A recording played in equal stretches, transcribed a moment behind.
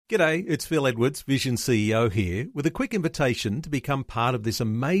G'day, it's Phil Edwards, Vision CEO here, with a quick invitation to become part of this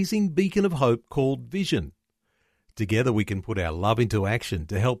amazing beacon of hope called Vision. Together we can put our love into action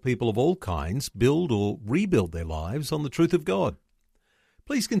to help people of all kinds build or rebuild their lives on the truth of God.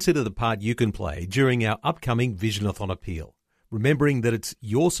 Please consider the part you can play during our upcoming Visionathon appeal, remembering that it's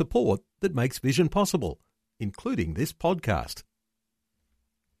your support that makes Vision possible, including this podcast.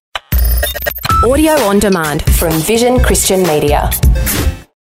 Audio on demand from Vision Christian Media.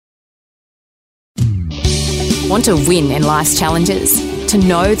 Want to win in life's challenges? To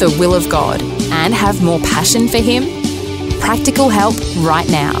know the will of God and have more passion for Him? Practical help right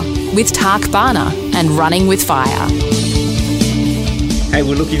now with Tak Bhana and Running with Fire. Hey,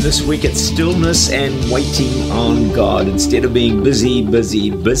 we're looking this week at stillness and waiting on God. Instead of being busy,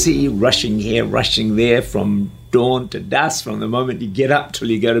 rushing here, rushing there, from dawn to dusk, from the moment you get up till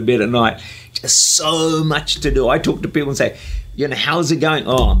you go to bed at night. Just so much to do. I talk to people and say, how's it going?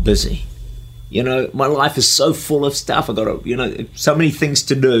 Oh, I'm busy. My life is so full of stuff. I've got so many things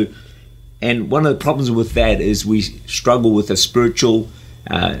to do. And one of the problems with that is we struggle with a spiritual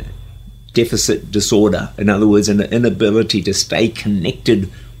deficit disorder. In other words, an inability to stay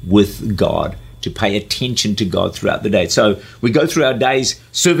connected with God, to pay attention to God throughout the day. So we go through our days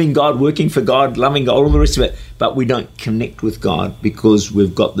serving God, working for God, loving God, all the rest of it, but we don't connect with God because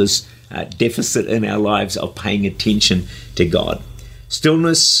we've got this deficit in our lives of paying attention to God.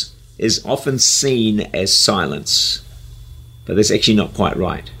 Stillness is often seen as silence, but that's actually not quite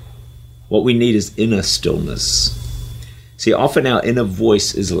right. What we need is inner stillness. See, often our inner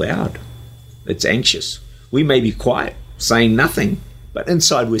voice is loud. It's anxious. We may be quiet, saying nothing, but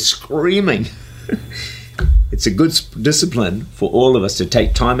inside we're screaming. It's a good discipline for all of us to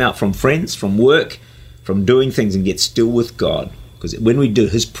take time out from friends, from work, from doing things and get still with God. Because when we do,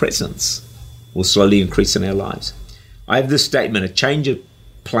 His presence will slowly increase in our lives. I have this statement: a change of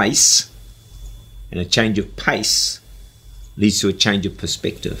place and a change of pace leads to a change of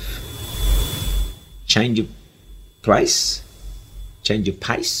perspective. Change of place, change of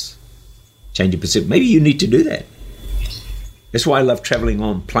pace, change of perspective. Maybe you need to do that. That's why I love traveling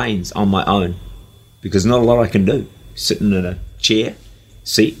on planes on my own, because not a lot I can do. Sitting in a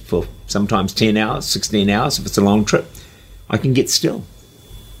seat for sometimes 10 hours, 16 hours if it's a long trip. I can get still.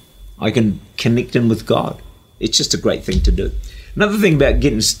 I can connect in with God. It's just a great thing to do. Another thing about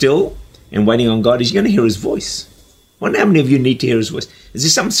getting still and waiting on God is you're going to hear His voice. I wonder how many of you need to hear His voice. Is there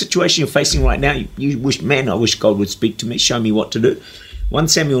some situation you're facing right now? You wish, I wish God would speak to me, show me what to do. 1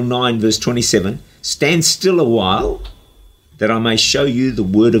 Samuel 9 verse 27, stand still a while that I may show you the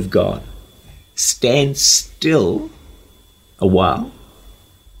word of God. Stand still a while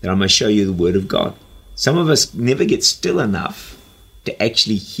that I may show you the word of God. Some of us never get still enough to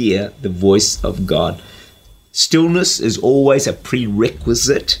actually hear the voice of God. Stillness is always a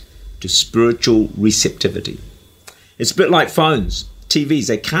prerequisite to spiritual receptivity. It's a bit like phones, TVs.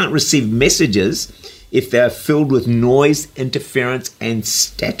 They can't receive messages if they're filled with noise, interference, and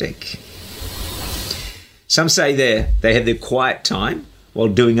static. Some say they have their quiet time while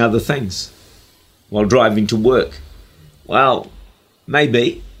doing other things, while driving to work. Well,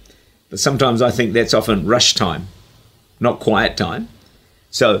 maybe, but sometimes I think that's often rush time, not quiet time.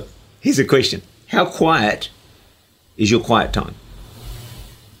 So here's a question. How quiet is your quiet time?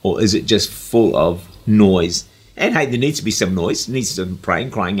 Or is it just full of noise? And hey, there needs to be some noise. There needs some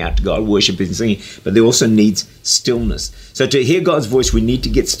praying, crying out to God, worshiping, singing, but there also needs stillness. So to hear God's voice, we need to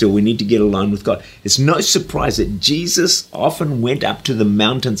get still. We need to get alone with God. It's no surprise that Jesus often went up to the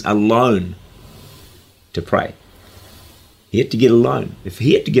mountains alone to pray. He had to get alone. If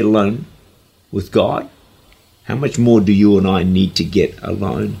He had to get alone with God, how much more do you and I need to get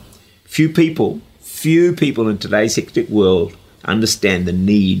alone? Few people in today's hectic world understand the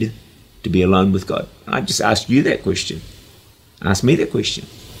need to be alone with God. I just asked you that question. Ask me that question.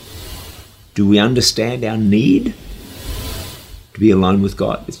 Do we understand our need to be alone with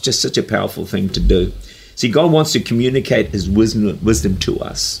God? It's just such a powerful thing to do. See, God wants to communicate His wisdom to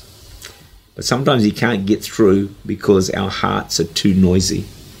us. But sometimes He can't get through because our hearts are too noisy,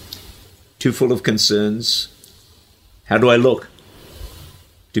 too full of concerns. How do I look?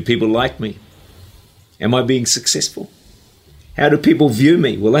 Do people like me? Am I being successful? How do people view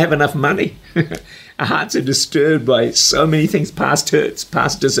me? Will I have enough money? Our hearts are disturbed by so many things, past hurts,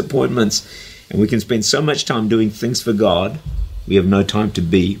 past disappointments, and we can spend so much time doing things for God, we have no time to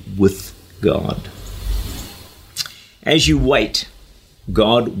be with God. As you wait,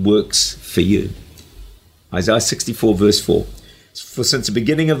 God works for you. Isaiah 64 verse 4. For since the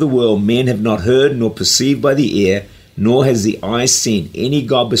beginning of the world, men have not heard nor perceived by the ear, nor has the eye seen any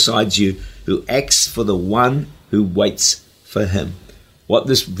God besides you who acts for the one who waits for Him. what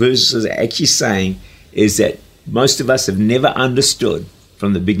this verse is actually saying is that most of us have never understood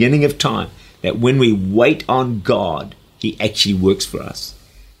from the beginning of time that when we wait on God, he actually works for us.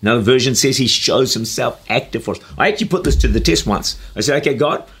 Another version says he shows himself active for us. I actually put this to the test once. I said, okay,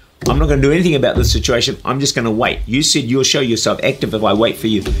 God, I'm not going to do anything about this situation. I'm just going to wait. You said you'll show yourself active if I wait for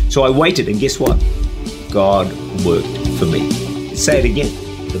you. So I waited, and guess what? God worked for me. Say it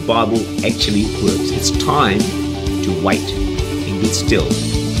again. The Bible actually works. It's time to wait and get still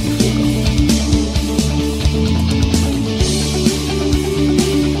before God.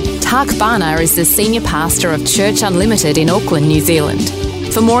 Tak Bhana is the Senior Pastor of Church Unlimited in Auckland, New Zealand.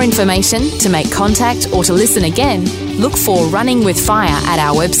 For more information, to make contact or to listen again, look for Running with Fire at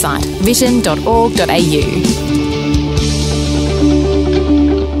our website, vision.org.au.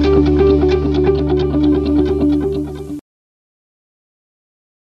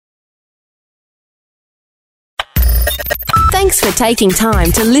 Thanks for taking time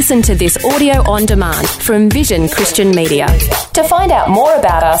to listen to this audio on demand from Vision Christian Media. To find out more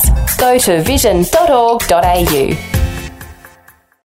about us, go to vision.org.au.